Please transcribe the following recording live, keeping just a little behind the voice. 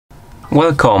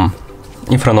Welcome!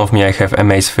 In front of me I have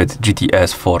Amazfit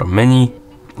GTS 4 Mini,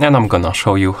 and I'm gonna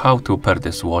show you how to pair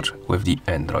this watch with the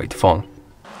Android phone.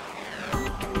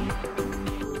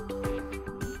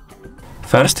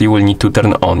 First, you will need to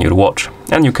turn on your watch,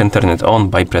 and you can turn it on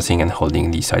by pressing and holding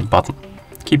the side button.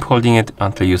 Keep holding it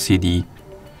until you see the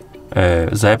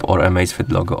Zepp or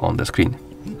Amazfit logo on the screen.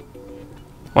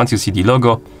 Once you see the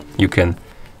logo, you can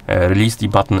release the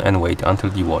button and wait until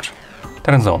the watch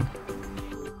turns on.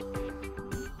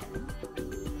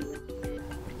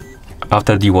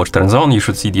 After the watch turns on, you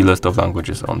should see the list of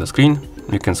languages on the screen.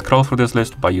 You can scroll through this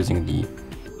list by using the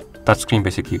touchscreen.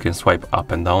 Basically, you can swipe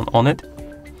up and down on it.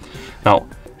 Now,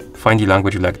 find the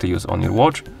language you like to use on your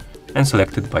watch and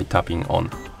select it by tapping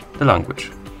on the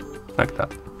language, like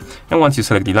that. And once you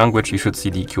select the language, you should see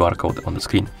the QR code on the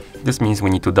screen. This means we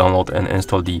need to download and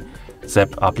install the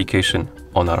Zepp application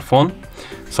on our phone.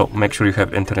 So make sure you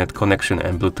have internet connection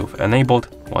and Bluetooth enabled.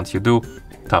 Once you do,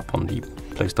 tap on the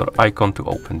Play Store icon to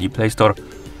open the Play Store.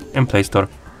 In Play Store,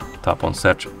 tap on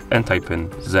search and type in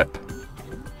Zepp.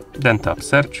 Then tap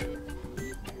search.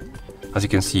 As you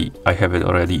can see, I have it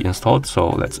already installed, so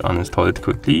let's uninstall it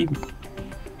quickly,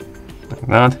 like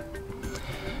that.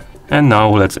 And now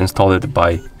let's install it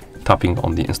by tapping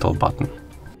on the install button.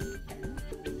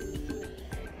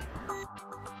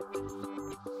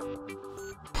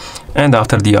 And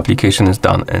after the application is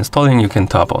done installing, you can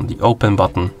tap on the open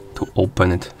button to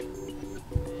open it.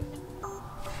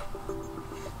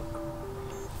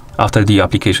 After the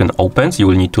application opens, you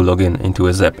will need to log in into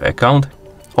a Zepp account,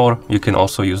 or you can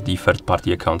also use the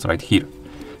third-party accounts right here.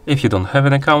 If you don't have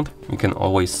an account, you can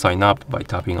always sign up by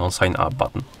tapping on sign up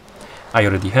button. I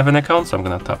already have an account, so I'm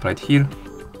gonna tap right here,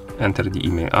 enter the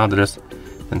email address,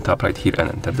 then tap right here and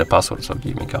enter the password, so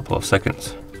give me a couple of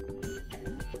seconds.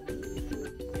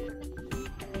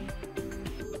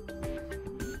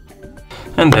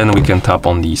 And then we can tap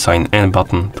on the sign in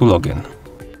button to log in.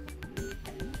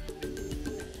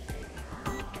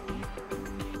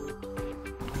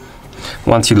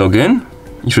 Once you log in,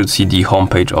 you should see the home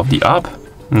page of the app.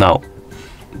 Now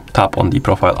tap on the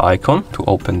profile icon to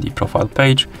open the profile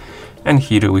page, and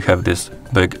here we have this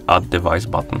big add device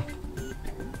button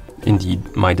in the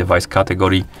my device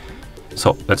category.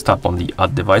 So let's tap on the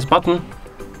add device button,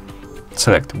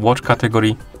 select watch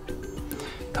category,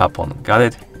 tap on got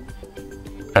it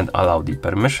and allow the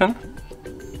permission,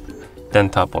 then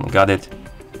tap on got it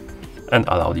and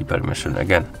allow the permission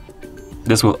again.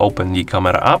 This will open the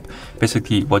camera app.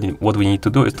 Basically, what we need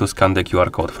to do is to scan the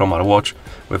QR code from our watch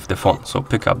with the phone. So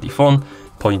pick up the phone,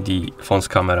 point the phone's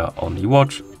camera on the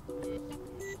watch,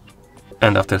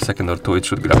 and after a second or two, it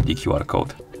should grab the QR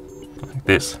code, like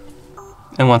this.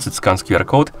 And once it scans QR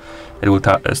code, it will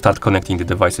start connecting the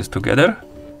devices together.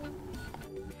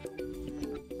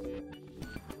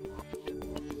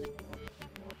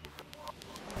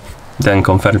 Then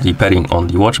confirm the pairing on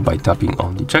the watch by tapping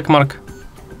on the check mark.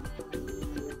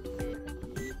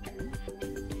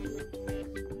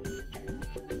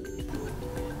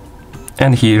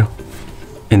 And here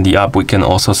in the app, we can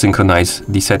also synchronize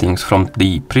the settings from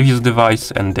the previous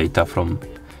device and data from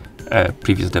a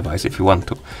previous device if you want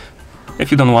to.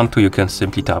 If you don't want to, you can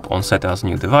simply tap on set as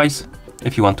new device.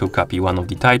 If you want to copy one of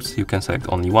the types, you can select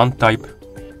only one type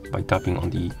by tapping on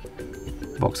the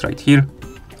box right here,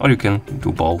 or you can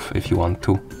do both if you want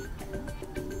to.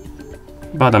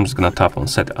 But I'm just gonna tap on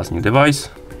set as new device,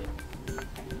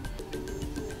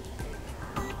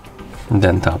 and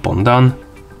then tap on done.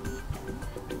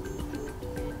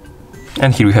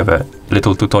 And here we have a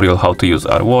little tutorial how to use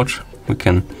our watch. We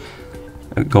can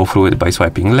go through it by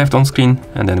swiping left on screen,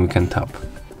 and then we can tap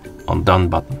on done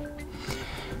button.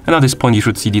 And at this point, you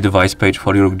should see the device page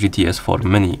for your GTS 4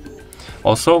 Mini.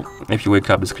 Also, if you wake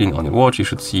up the screen on your watch, you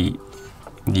should see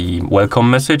the welcome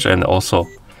message, and also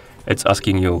it's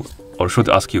asking you, or should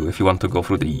ask you, if you want to go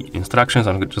through the instructions.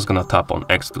 I'm just gonna tap on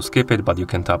X to skip it, but you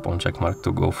can tap on check mark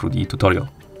to go through the tutorial.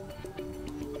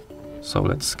 So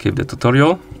let's skip the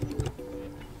tutorial.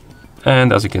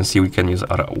 And as you can see, we can use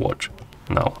our watch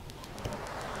now.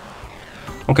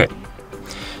 Okay,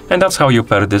 and that's how you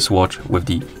pair this watch with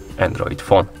the Android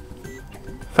phone.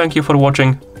 Thank you for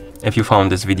watching. If you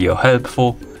found this video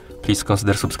helpful, please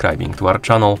consider subscribing to our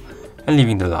channel and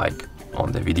leaving the like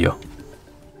on the video.